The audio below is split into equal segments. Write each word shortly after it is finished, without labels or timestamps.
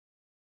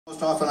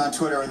Most often on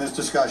Twitter in this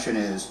discussion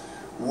is,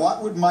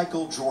 what would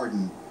Michael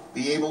Jordan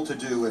be able to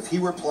do if he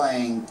were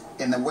playing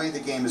in the way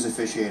the game is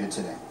officiated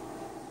today?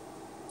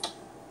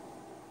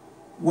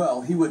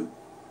 Well, he would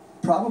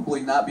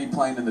probably not be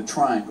playing in the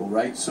triangle,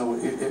 right? So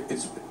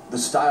it's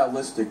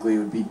stylistically it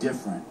would be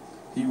different.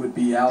 He would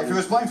be out. If he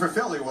was playing for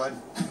Philly, he would.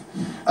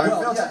 I mean,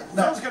 well,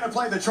 Phil's going to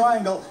play the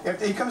triangle.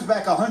 If he comes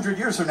back 100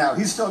 years from now,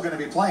 he's still going to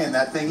be playing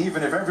that thing,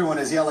 even if everyone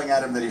is yelling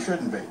at him that he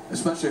shouldn't be.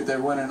 Especially if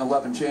they're winning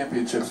 11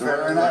 championships.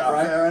 Fair enough,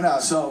 right? Fair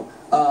enough. So,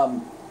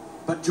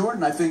 but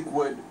Jordan, I think,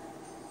 would,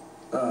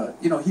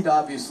 he'd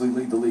obviously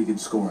lead the league in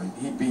scoring.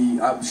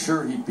 I'm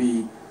sure he'd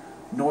be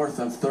north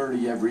of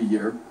 30 every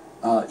year.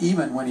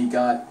 Even when he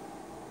got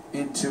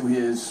into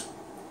his,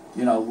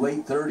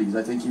 late 30s,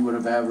 I think he would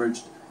have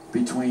averaged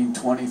between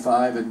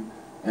 25 and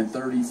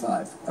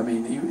 35. I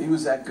mean, he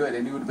was that good,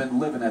 and he would have been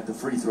living at the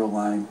free throw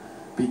line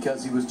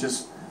because he was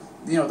just,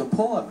 the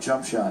pull-up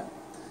jump shot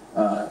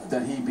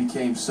that he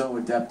became so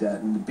adept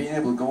at, and being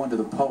able to go into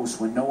the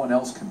post when no one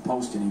else can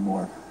post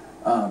anymore,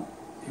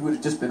 he would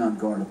have just been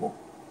unguardable.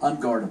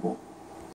 Unguardable.